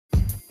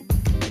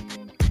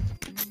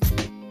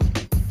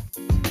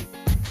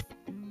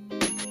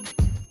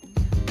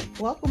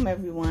Welcome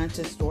everyone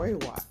to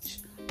StoreyWatch,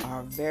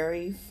 our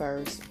very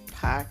first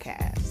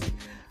podcast.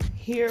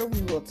 Here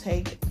we will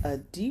take a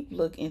deep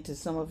look into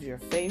some of your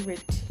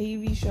favorite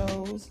TV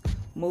shows,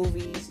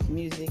 movies,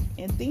 music,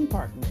 and theme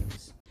park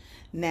news.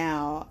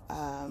 Now,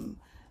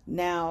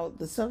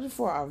 the subject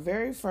for our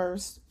very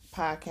first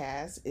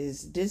podcast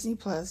is Disney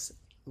Plus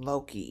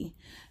Loki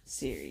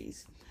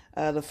series.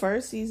 The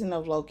first season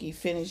of Loki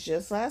finished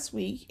just last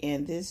week,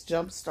 and this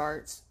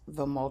jumpstarts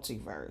the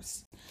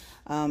multiverse.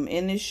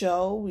 In this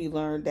show, we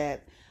learned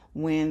that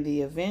when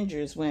the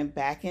Avengers went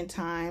back in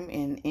time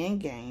in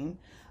Endgame,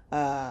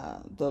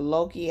 the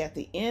Loki at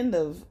the end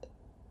of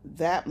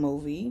that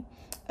movie,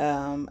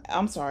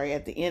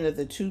 at the end of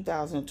the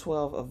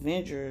 2012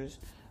 Avengers,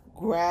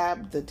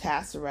 grabbed the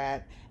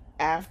Tesseract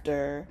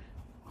after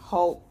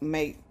Hulk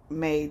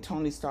made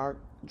Tony Stark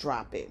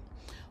drop it.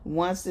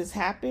 Once this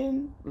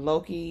happened,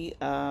 Loki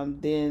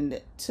then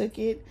took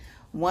it.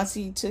 Once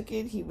he took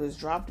it, he was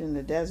dropped in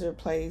the desert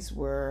place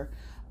where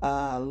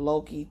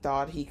Loki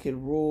thought he could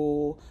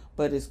rule,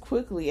 but is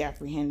quickly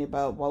apprehended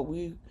by what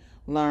we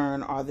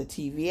learn are the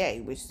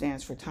TVA, which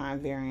stands for Time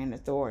Variant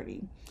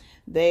Authority.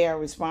 They are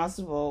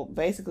responsible,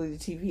 basically the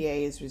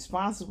TVA is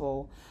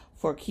responsible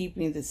for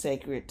keeping the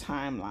sacred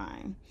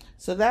timeline.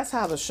 So that's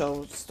how the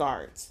show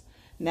starts.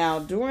 Now,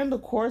 during the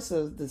course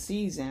of the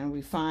season,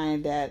 we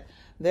find that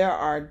there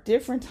are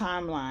different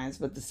timelines,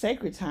 but the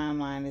sacred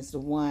timeline is the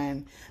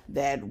one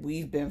that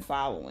we've been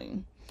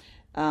following.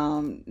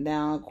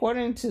 Now,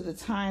 according to the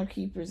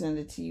timekeepers and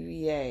the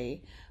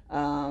TVA,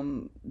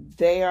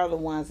 they are the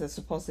ones that's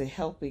supposed to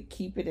help it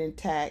keep it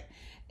intact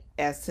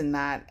as to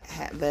not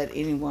let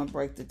anyone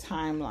break the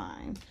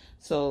timeline.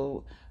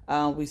 So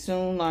we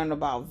soon learn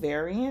about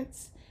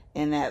variants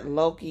and that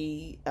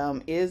Loki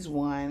is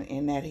one,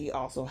 and that he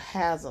also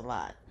has a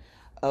lot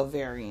of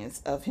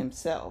variants of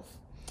himself.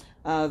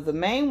 The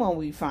main one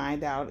we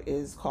find out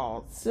is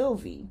called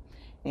Sylvie,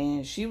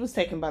 and she was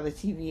taken by the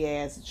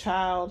TVA as a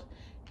child,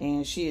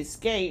 and she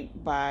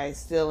escaped by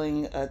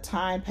stealing a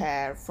time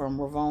pad from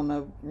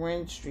Ravonna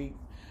Renslayer,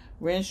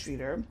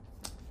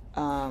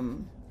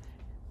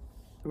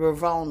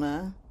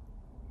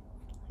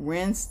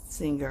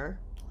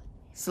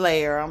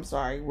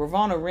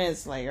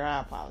 I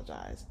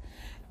apologize.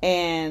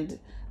 And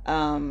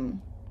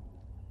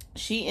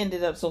Sylvie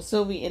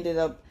ended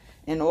up,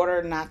 in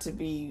order not to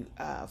be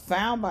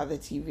found by the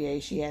TVA,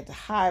 she had to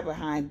hide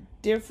behind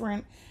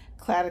different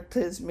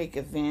cataclysmic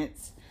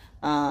events.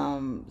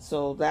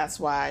 So that's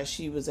why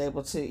she was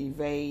able to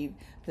evade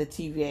the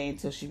TVA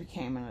until she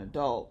became an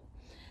adult.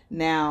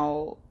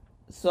 Now,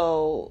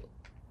 so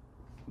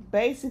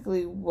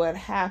basically what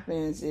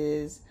happens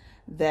is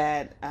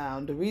that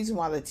the reason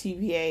why the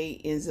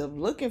TVA ends up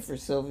looking for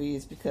Sylvie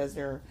is because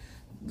they're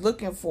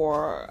looking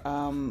for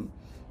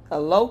a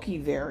Loki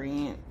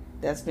variant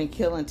that's been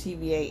killing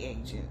TVA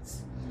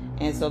agents.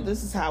 And so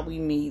this is how we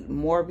meet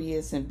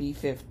Morbius and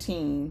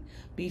B-15.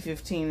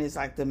 B-15 is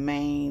like the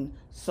main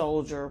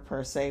soldier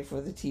per se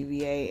for the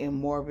TVA,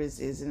 and Morbius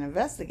is an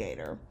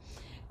investigator.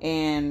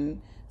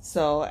 And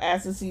so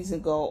as the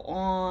season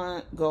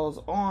goes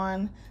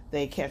on,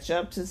 they catch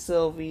up to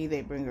Sylvie,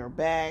 they bring her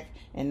back,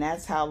 and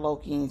that's how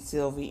Loki and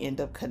Sylvie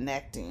end up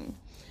connecting.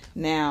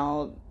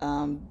 Now,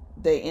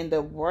 they end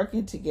up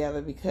working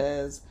together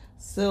because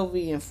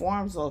Sylvie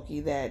informs Loki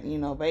that,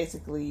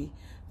 basically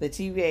the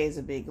TVA is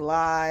a big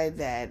lie,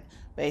 that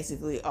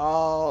basically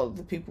all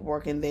the people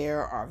working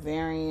there are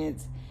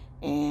variants,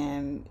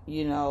 and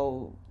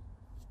the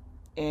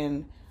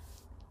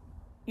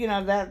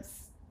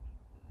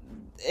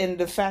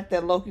fact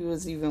that Loki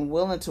was even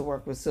willing to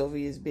work with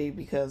Sylvie is big,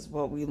 because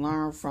what we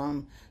learned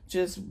from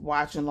just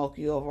watching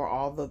Loki over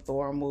all the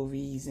Thor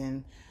movies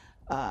and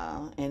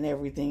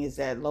everything is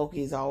that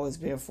Loki has always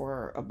been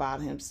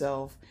about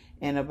himself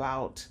and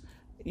about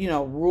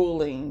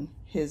ruling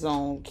his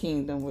own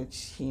kingdom,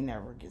 which he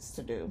never gets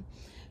to do.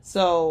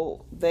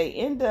 So they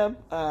end up,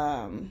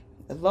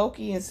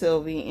 Loki and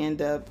Sylvie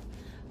end up,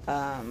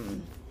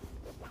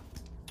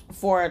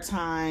 for a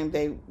time,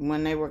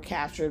 when they were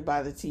captured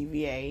by the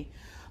TVA,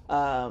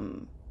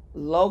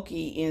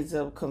 Loki ends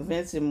up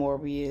convincing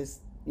Morbius,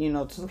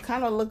 to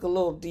kind of look a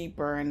little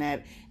deeper, and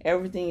that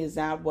everything is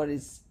not what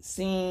it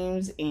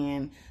seems,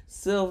 and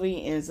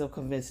Sylvie ends up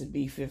convincing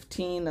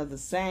B-15 of the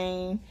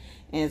same.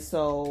 And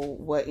so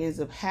what ends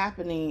up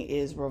happening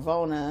is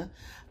Ravonna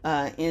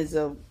ends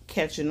up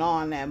catching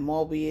on that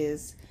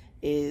Morbius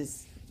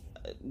is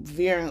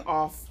veering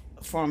off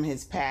from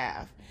his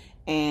path.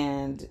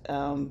 And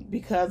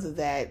because of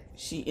that,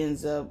 she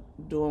ends up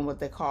doing what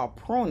they call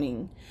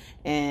pruning.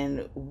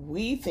 And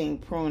we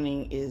think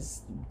pruning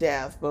is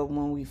death, but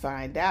when we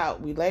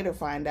later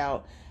find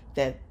out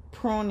that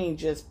pruning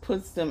just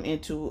puts them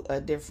into a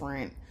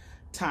different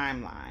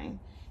timeline.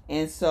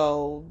 And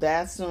so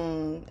that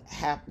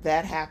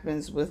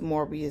happens with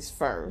Morbius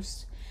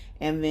first.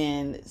 And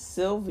then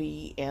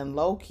Sylvie and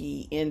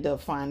Loki end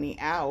up finding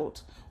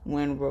out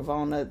when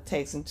Ravonna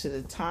takes them to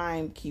the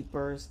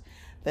timekeepers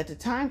that the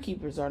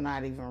timekeepers are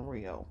not even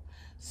real.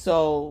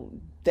 So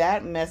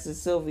that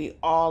messes Sylvie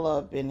all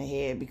up in the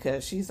head,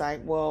 because she's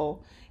like,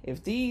 well,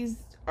 if these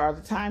are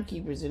the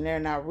timekeepers and they're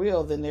not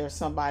real, then there's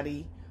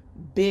somebody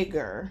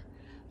bigger,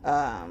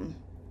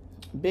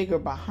 bigger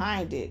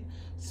behind it.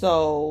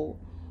 So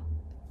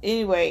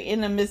anyway,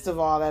 in the midst of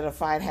all that, a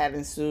fight had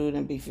ensued,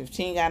 and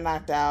B-15 got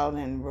knocked out,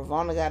 and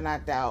Ravonna got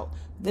knocked out.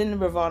 Then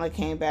Ravonna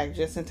came back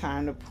just in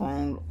time to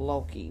prune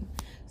Loki.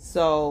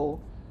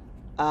 So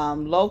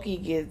Loki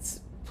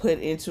gets put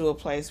into a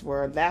place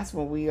where that's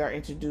when we are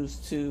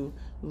introduced to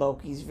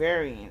Loki's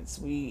variants.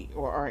 We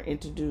are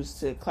introduced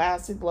to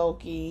classic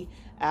Loki,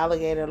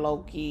 alligator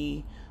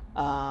Loki,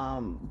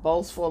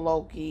 boastful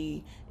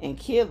Loki, and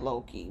kid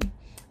Loki.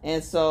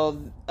 And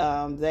so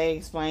they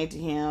explained to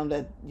him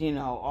that,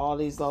 all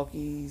these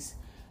Lokis,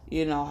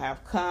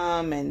 have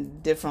come,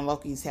 and different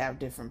Lokis have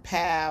different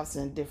paths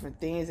and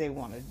different things they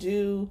want to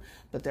do,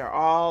 but they're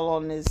all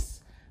on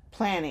this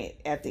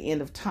planet at the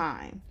end of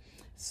time.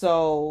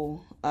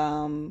 So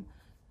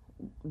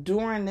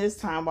during this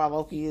time, while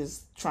Loki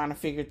is trying to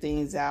figure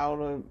things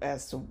out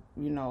as to,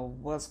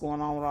 what's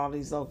going on with all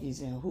these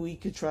Lokis and who he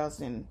could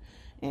trust and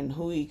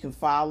who he can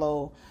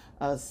follow,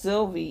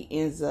 Sylvie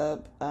ends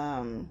up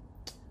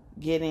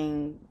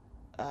getting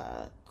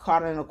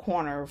caught in a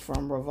corner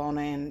from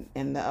Ravonna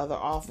and the other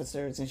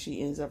officers, and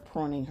she ends up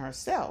pruning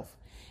herself.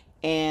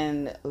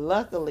 And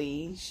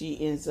luckily,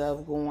 she ends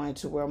up going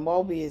to where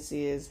Mobius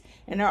is,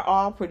 and they're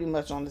all pretty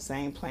much on the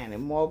same planet.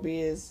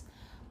 Mobius,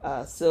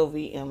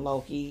 Sylvie, and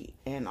Loki,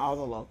 and all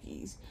the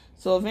Lokis.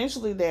 So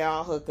eventually they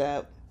all hook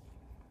up,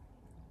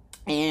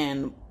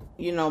 and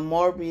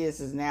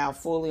Morbius is now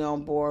fully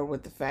on board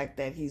with the fact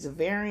that he's a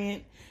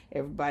variant.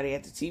 Everybody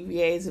at the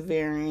TVA is a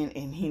variant,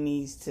 and he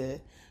needs to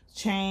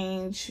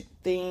change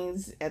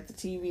things at the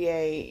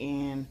TVA,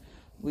 and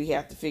we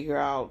have to figure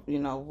out,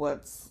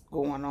 what's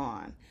going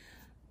on.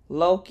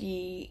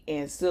 Loki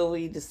and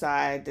Sylvie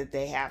decide that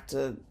they have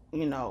to,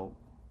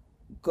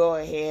 go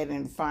ahead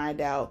and find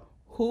out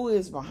who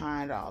is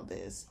behind all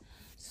this.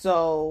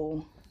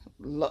 So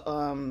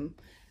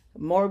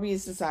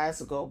Morbius decides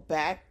to go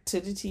back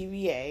to the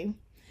TVA,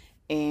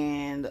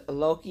 and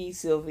Loki,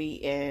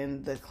 Sylvie,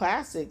 and the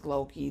classic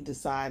Loki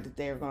decide that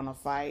they're going to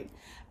fight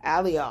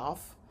Alioth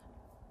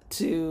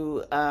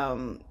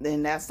and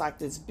that's like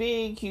this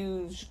big,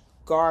 huge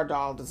guard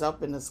dog that's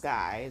up in the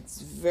sky.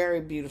 It's very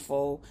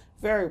beautiful,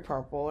 very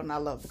purple, and I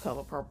love the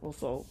color purple,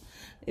 so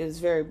it was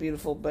very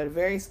beautiful, but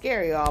very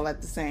scary all at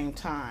the same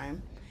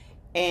time.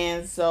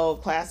 And so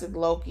classic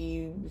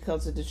Loki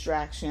becomes a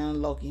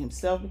distraction. Loki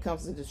himself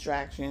becomes a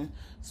distraction.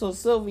 So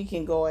Sylvie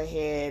can go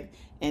ahead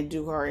and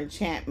do her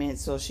enchantment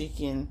so she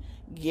can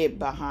get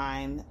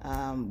behind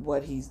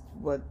what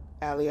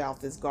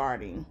Alioth is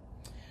guarding.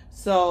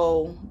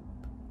 So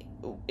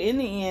in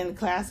the end,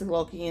 classic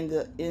Loki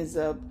ends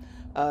up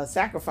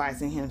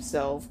sacrificing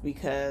himself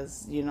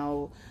because,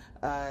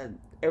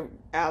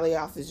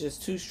 Alioth is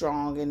just too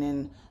strong. And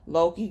then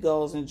Loki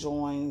goes and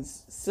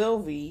joins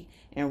Sylvie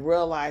and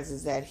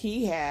realizes that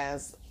he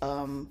has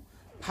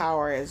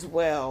power as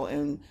well.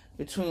 And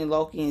between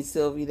Loki and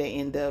Sylvie, they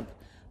end up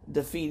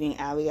defeating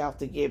Alioth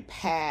to get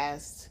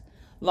past,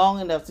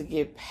 long enough to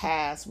get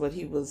past what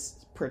he was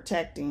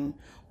protecting,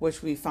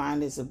 which we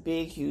find is a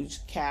big,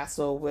 huge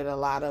castle with a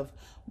lot of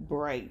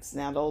breaks.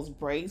 Now, those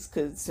breaks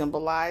could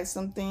symbolize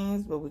some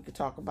things, but we could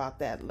talk about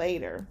that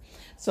later.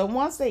 So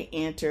once they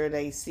enter,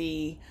 they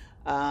see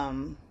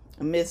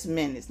Miss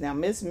Menace. Now,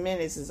 Miss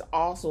Menace is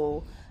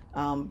also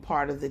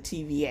part of the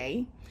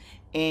TVA,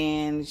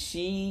 and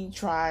she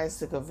tries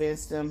to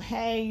convince them,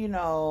 hey,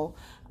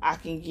 I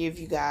can give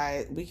you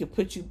guys, we can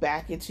put you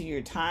back into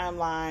your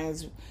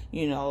timelines.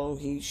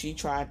 She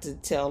tried to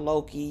tell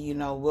Loki,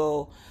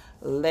 we'll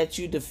let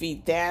you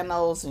defeat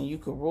Thanos and you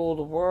can rule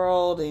the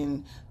world,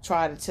 and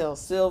try to tell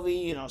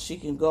Sylvie, she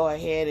can go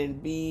ahead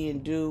and be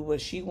and do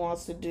what she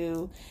wants to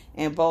do.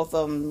 And both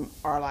of them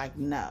are like,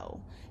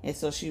 no. And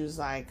so she was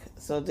like,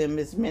 so then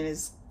Miss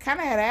Menace kind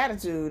of had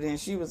attitude, and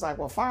she was like,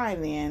 well,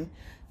 fine then,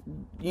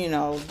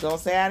 don't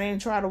say I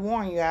didn't try to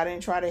warn you, I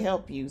didn't try to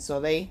help you. So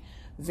they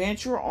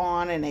venture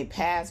on, and they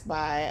pass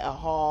by a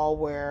hall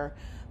where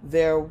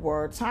there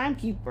were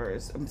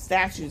timekeepers,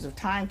 statues of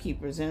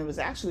timekeepers, and it was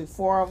actually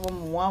 4 of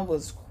them. One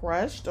was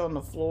crushed on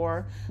the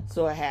floor,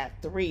 so it had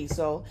 3.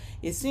 So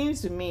it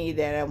seems to me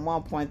that at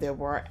one point there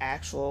were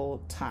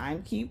actual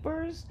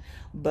timekeepers,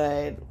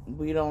 but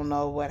we don't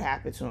know what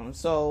happened to them.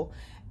 So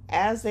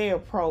as they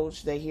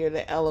approach, they hear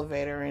the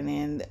elevator, and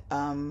then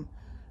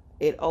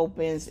it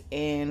opens,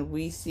 and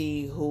we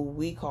see who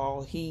we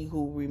call He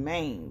Who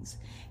Remains.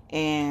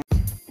 And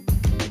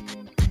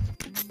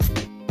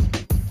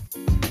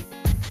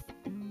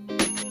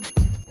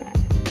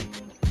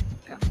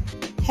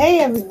hey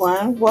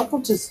everyone,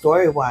 welcome to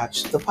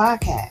StoreyWatch, the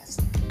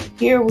podcast.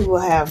 Here we will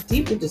have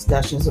deeper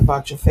discussions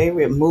about your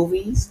favorite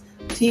movies,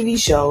 TV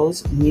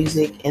shows,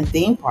 music, and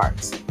theme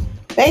parks.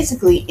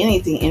 Basically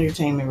anything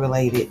entertainment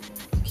related.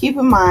 Keep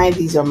in mind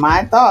these are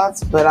my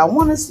thoughts, but I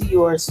want to see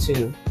yours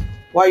too.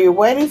 While you're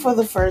waiting for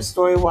the first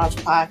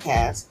StoreyWatch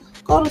podcast,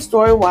 go to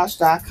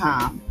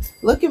StoreyWatch.com.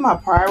 Look at my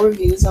prior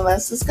reviews and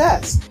let's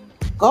discuss.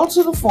 Go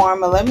to the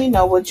forum and let me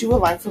know what you would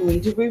like for me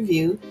to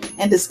review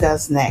and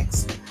discuss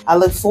next. I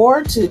look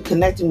forward to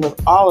connecting with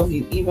all of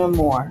you even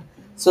more.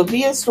 So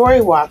be a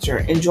story watcher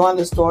and join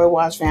the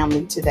StoreyWatch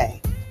family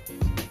today.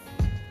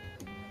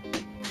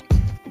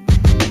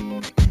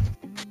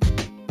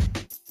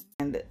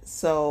 And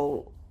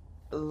so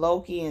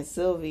Loki and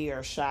Sylvie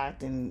are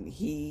shocked, and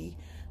he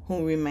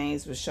who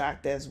remains was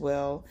shocked as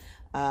well.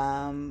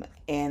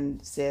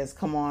 And says,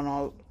 "Come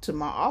on to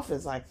my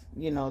office," like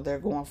they're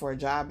going for a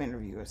job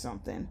interview or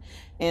something.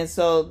 And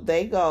so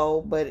they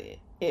go, but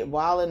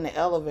while in the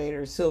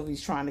elevator,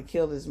 Sylvie's trying to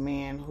kill this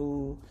man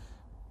who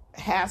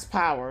has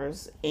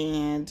powers,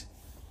 and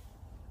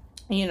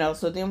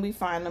so then we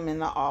find him in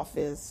the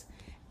office,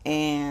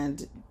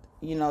 and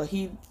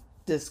he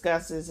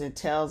discusses and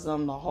tells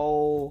them the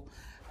whole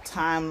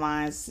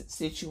timeline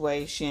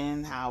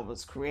situation, how it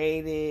was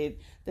created,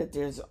 that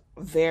there's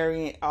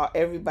variant,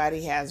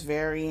 everybody has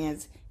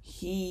variants,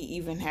 he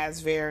even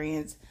has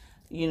variants.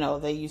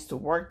 They used to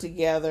work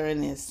together,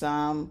 and then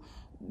some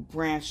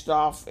branched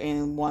off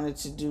and wanted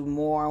to do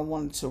more,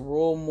 wanted to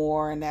rule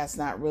more, and that's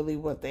not really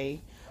what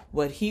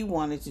he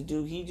wanted to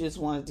do. He just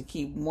wanted to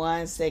keep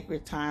one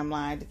sacred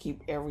timeline, to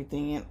keep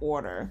everything in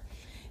order.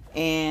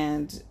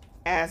 And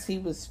as he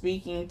was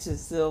speaking to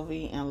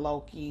Sylvie and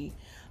Loki,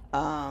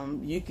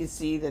 you could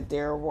see that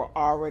there were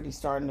already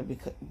starting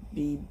to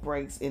be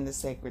breaks in the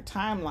sacred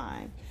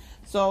timeline.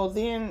 So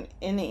then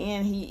in the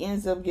end, he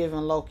ends up giving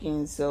Loki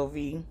and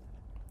Sylvie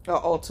an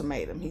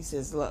ultimatum. He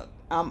says, "Look,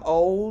 I'm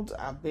old,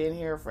 I've been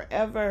here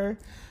forever,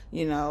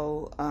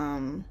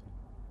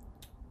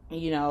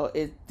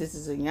 this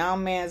is a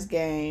young man's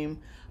game.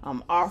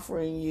 I'm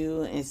offering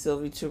you and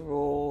Sylvie to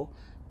rule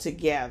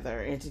together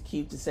and to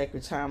keep the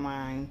sacred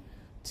timeline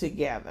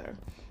together."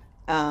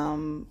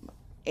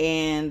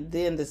 And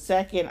then the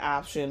second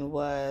option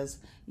was,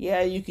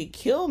 yeah, you could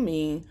kill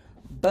me,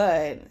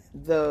 but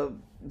the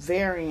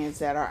variants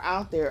that are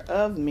out there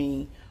of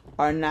me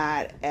are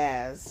not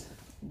as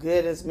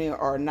good as me,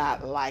 or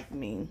not like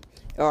me,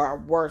 or are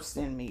worse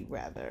than me,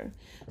 rather.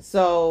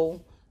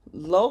 So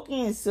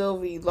Loki and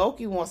Sylvie,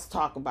 Loki wants to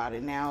talk about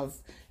it now.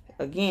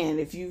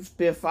 If you've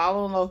been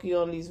following Loki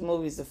on these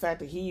movies, the fact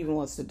that he even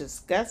wants to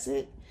discuss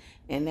it,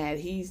 and that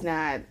he's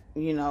not,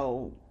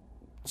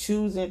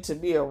 choosing to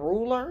be a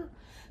ruler,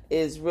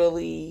 is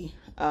really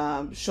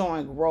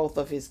showing growth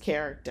of his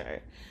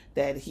character.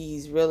 That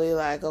he's really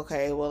like,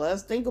 okay, well,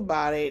 let's think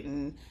about it,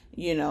 and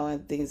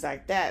and things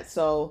like that.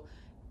 So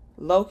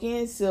Loki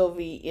and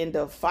Sylvie end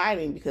up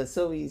fighting because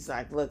Sylvie's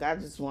like, "Look, I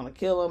just want to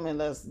kill him and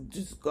let's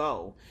just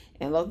go."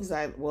 And Loki's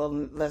like,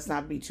 "Well, let's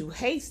not be too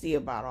hasty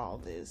about all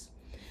this."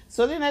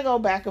 So then they go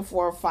back and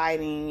forth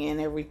fighting and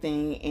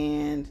everything,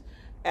 and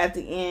at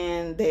the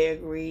end they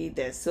agree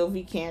that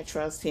Sylvie can't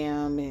trust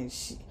him, and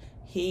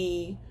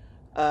he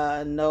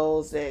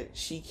knows that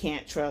she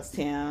can't trust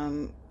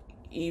him,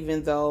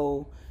 even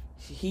though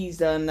he's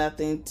done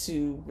nothing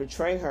to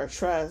betray her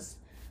trust.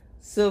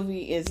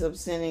 Sylvie ends up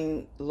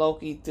sending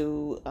Loki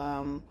through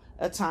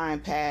a time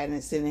pad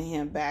and sending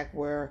him back,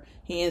 where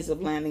he ends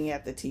up landing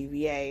at the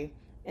TVA.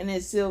 And then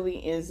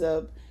Sylvie ends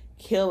up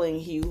killing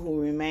He Who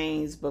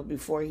Remains, but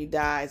before he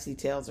dies, he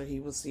tells her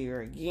he will see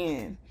her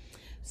again.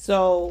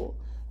 So,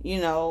 in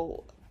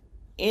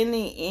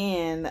the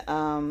end,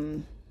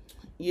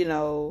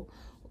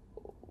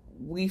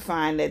 we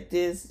find that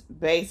this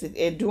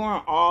and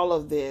during all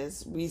of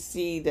this, we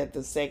see that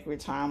the sacred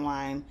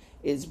timeline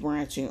is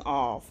branching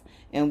off,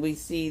 and we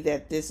see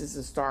that this is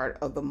the start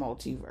of the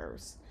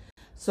multiverse.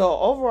 So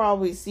overall,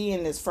 we see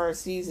in this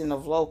first season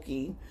of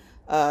Loki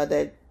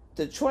that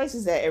the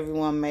choices that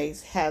everyone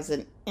makes has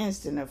an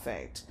instant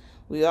effect.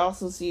 We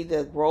also see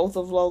the growth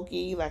of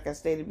Loki, like I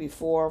stated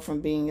before, from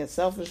being a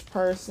selfish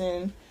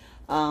person,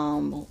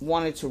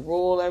 wanted to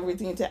rule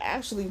everything, to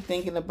actually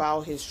thinking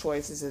about his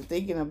choices and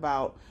thinking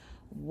about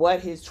what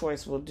his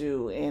choice will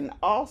do. And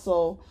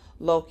also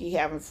Loki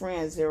having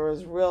friends. There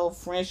was real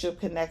friendship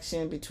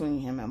connection between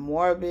him and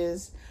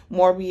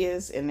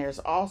Morbius, and there's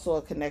also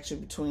a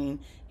connection between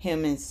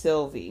him and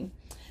Sylvie.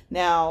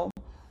 Now,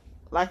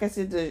 like I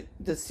said,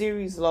 the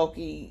series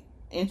Loki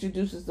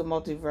introduces the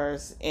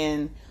multiverse,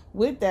 and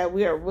with that,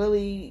 we are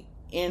really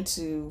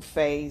into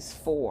phase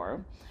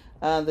 4.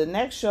 The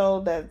next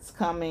show that's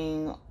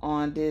coming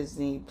on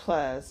Disney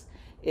Plus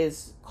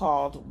is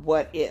called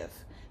What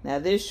If. Now,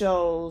 this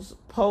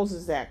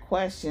poses that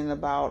question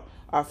about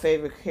our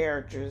favorite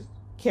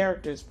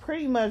characters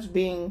pretty much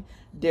being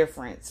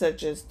different,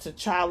 such as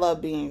T'Challa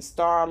being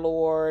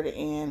Star-Lord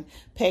and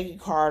Peggy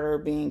Carter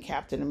being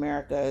Captain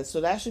America.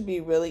 So that should be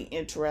really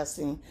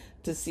interesting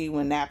to see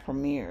when that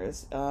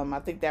premieres. I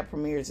think that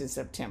premieres in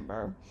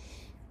September.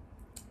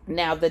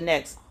 Now, the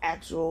next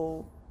that's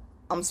going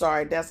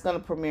to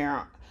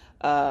premiere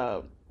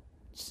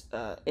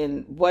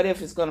in What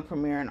If is going to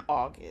premiere in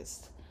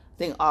August. I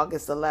think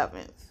August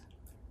 11th,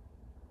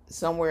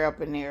 somewhere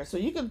up in there. So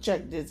you can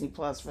check Disney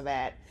Plus for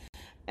that.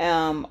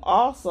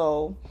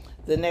 Also,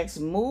 the next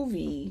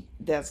movie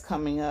that's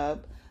coming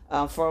up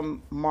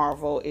from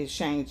Marvel is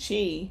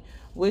Shang-Chi.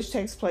 which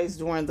takes place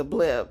during the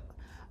blip.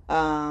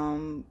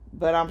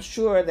 But I'm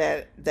sure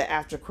that the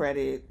after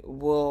credit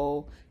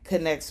will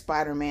connect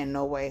Spider-Man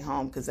No Way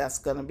Home, because that's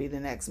going to be the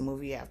next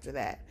movie after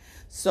that.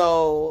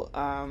 So,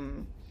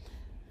 and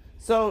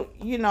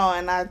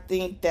I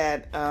think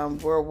that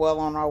we're well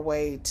on our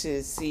way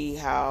to see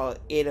how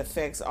it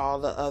affects all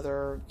the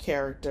other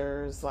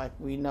characters. Like,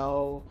 we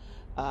know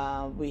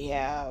we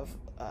have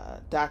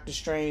Doctor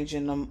Strange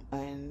in the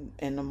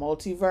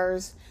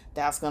multiverse.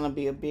 That's going to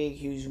be a big,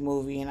 huge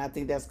movie, and I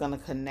think that's going to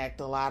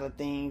connect a lot of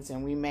things,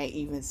 and we may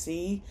even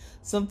see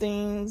some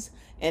things.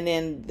 And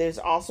then there's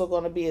also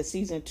going to be a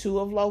season 2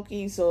 of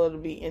Loki, so it'll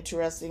be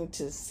interesting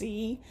to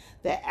see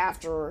that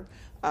after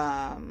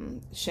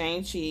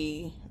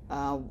Shang-Chi,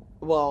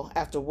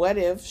 after What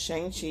If,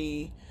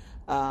 Shang-Chi,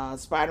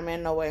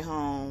 Spider-Man No Way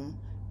Home,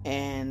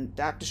 and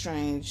Doctor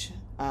Strange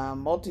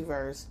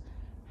Multiverse,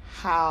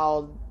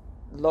 how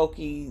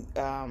Loki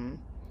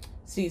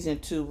season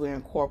 2 will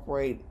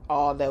incorporate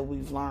all that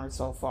we've learned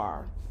so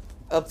far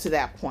up to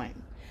that point.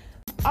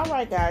 All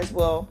right, guys.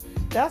 Well,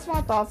 that's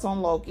my thoughts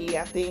on Loki.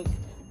 I think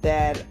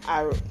that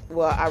I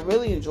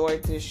really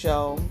enjoyed this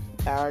show.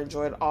 I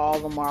enjoyed all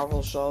the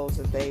Marvel shows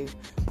that they've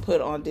put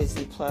on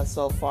Disney Plus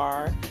so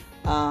far.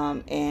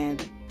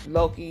 And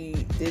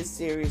Loki, this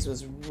series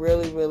was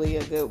really, really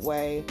a good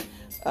way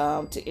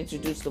to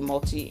introduce the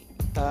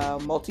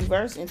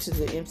multiverse into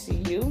the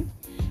MCU.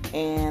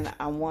 And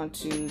I want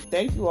to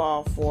thank you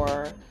all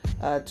for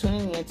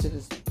tuning into the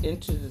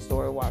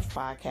StoreyWatch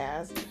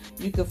podcast.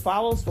 You can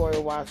follow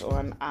StoreyWatch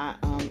on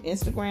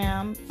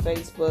Instagram,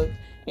 Facebook,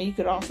 and you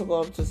could also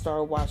go to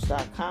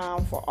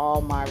StoreyWatch.com for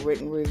all my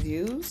written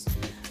reviews.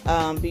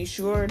 Be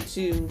sure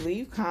to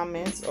leave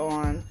comments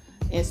on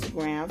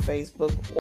Instagram, Facebook,